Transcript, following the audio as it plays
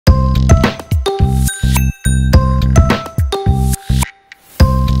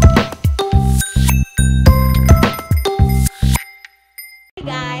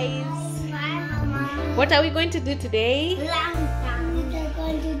What are we going to do today? We're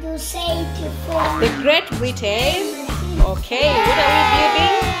going to do safety for The Great Britain. Okay, what are we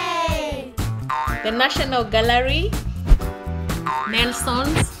building? The National Gallery,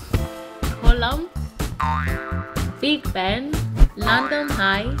 Nelson's, Column, Big Ben, London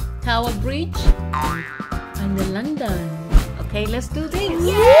Eye, Tower Bridge, and the London. Okay, let's do this.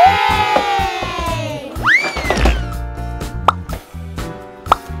 Yay!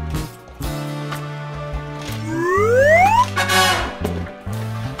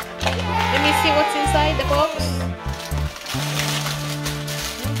 Let me see what's inside the box.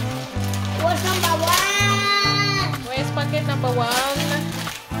 What's number 1? Where's packet number 1?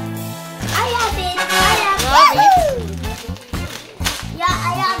 I have it. You have it? Yeah,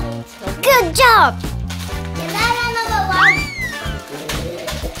 I have it. Good job! Banana number 1.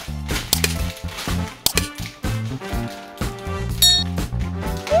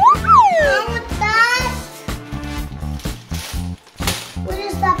 What's that? What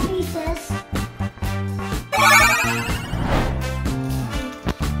is the pieces?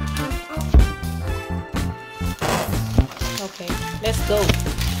 Okay, let's go.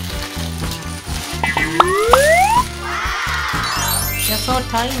 They're so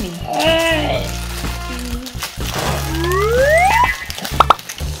tiny.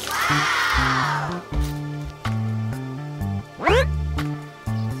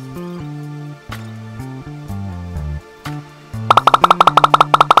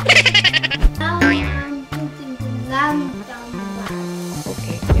 Now I'm putting the lamp down.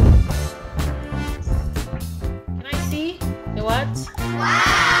 Okay. Can I see the what?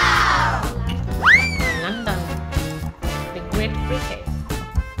 Wow! London, the Great Britain.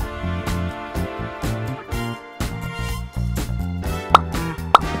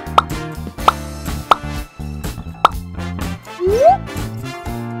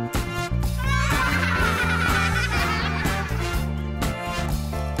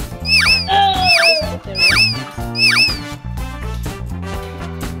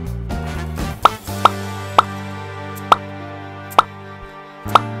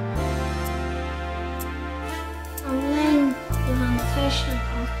 I'm laying the foundation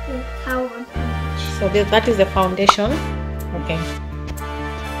of the tower bridge. So that is the foundation. Okay.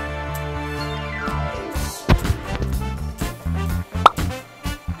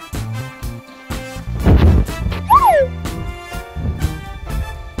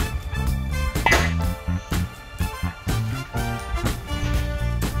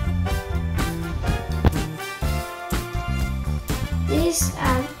 These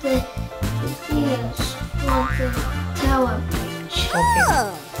are the pillars for the tower bridge.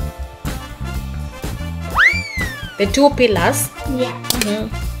 Okay. The 2 pillars. Yeah.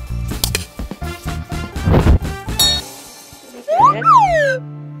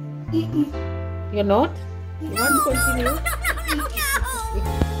 You're not? You want to continue?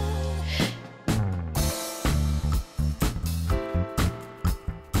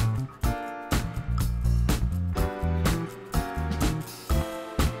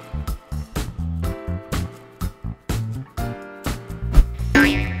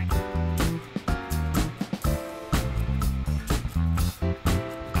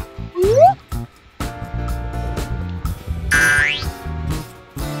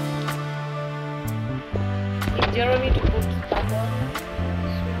 Jeremy to put that on.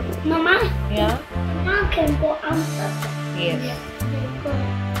 Mama, Yeah? now can go under. Yes.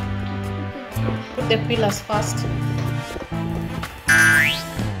 Put the pillars first.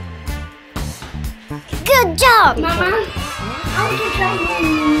 Good job! Mama, I want to try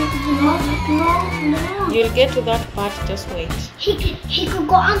no. You'll get to that part, just wait. He could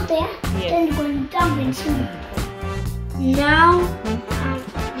go up there, Yeah. then go down and swim. Now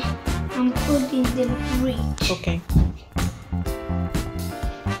I'm putting the bridge. Okay.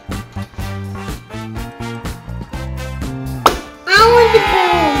 I want the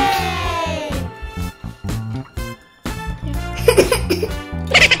boat.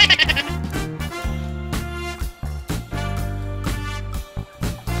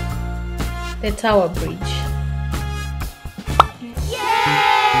 The Tower Bridge.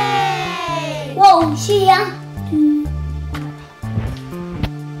 Yay! Whoa, see ya.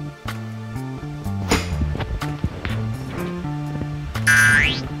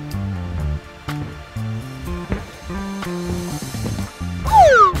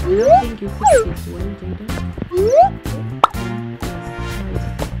 I don't think you fixed it well, Jayden.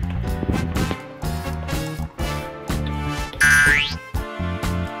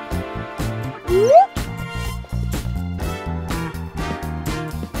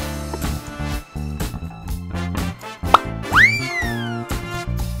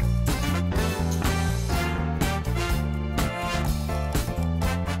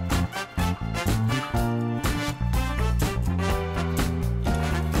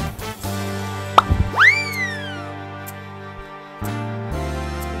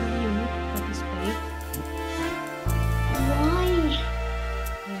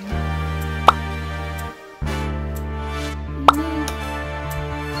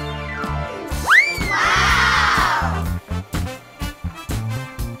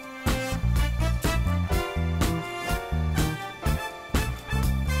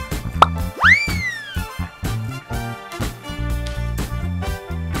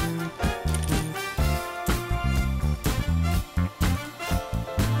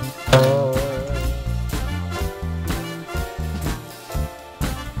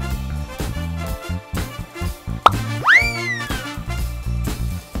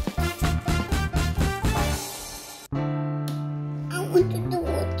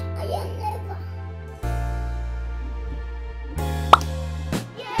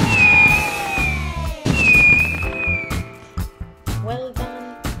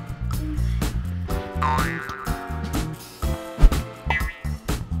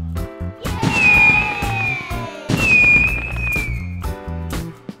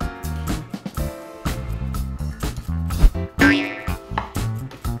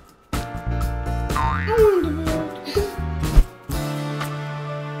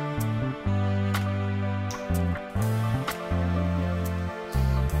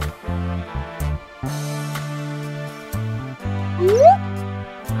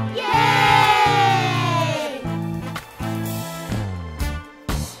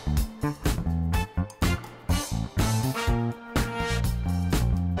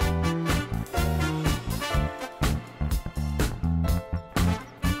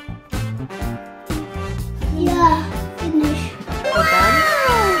 Yeah, finish.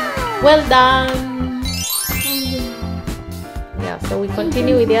 Well done. Yeah, so we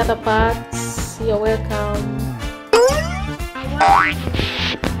continue with the other parts. You're welcome.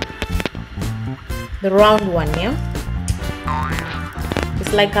 The round one, yeah?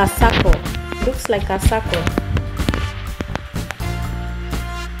 It's like a circle. Looks like a circle.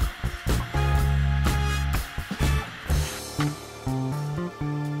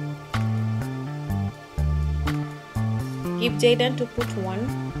 Give Jayden to put one.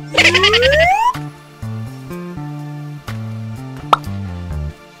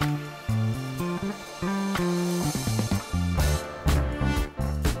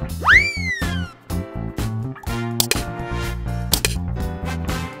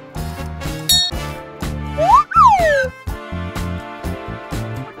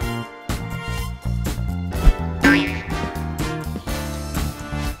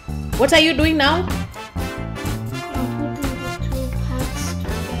 What are you doing now? I'm putting the two parts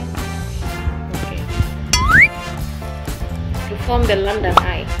together. Okay. To form the London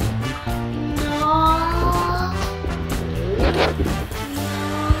Eye. No.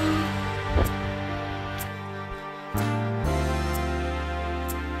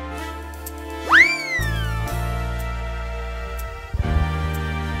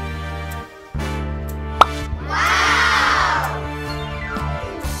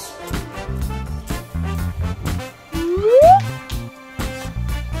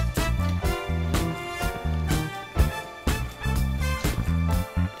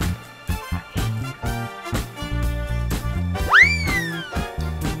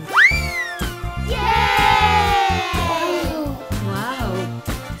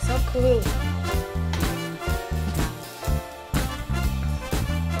 Cool.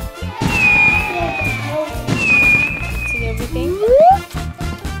 See everything?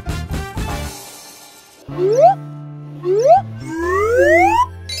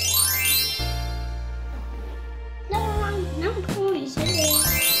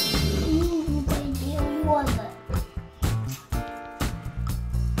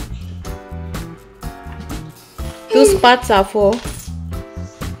 Those parts are for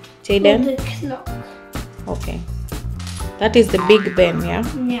Jayden? The clock. Okay. That is the big Ben, yeah?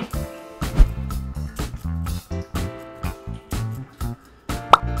 Yeah.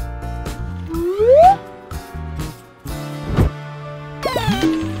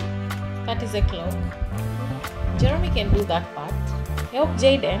 That is a clock. Jeremy can do that part. Help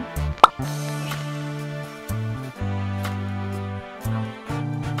Jayden.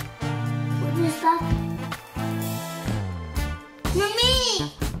 What is that?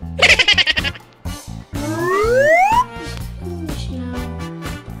 Mommy! Finish now.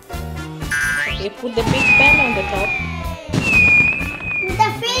 Okay, put the big pen on the top. The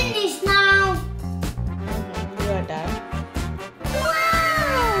finish now. You are done.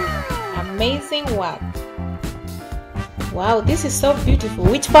 Wow! Amazing work. Wow, this is so beautiful.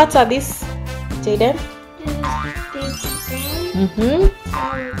 Which parts are these, Jayden?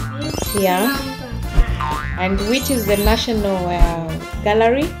 Yeah. And which is the National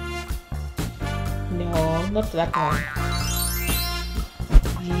Gallery? No, not that one.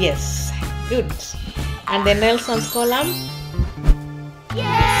 Yes, good. And the Nelson's column?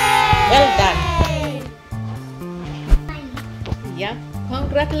 Well done. Yeah,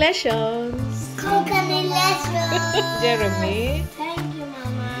 congratulations. Congratulations. Jeremy. Thank you,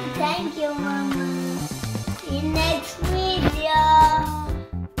 Mama. Thank you, Mama. See you next week.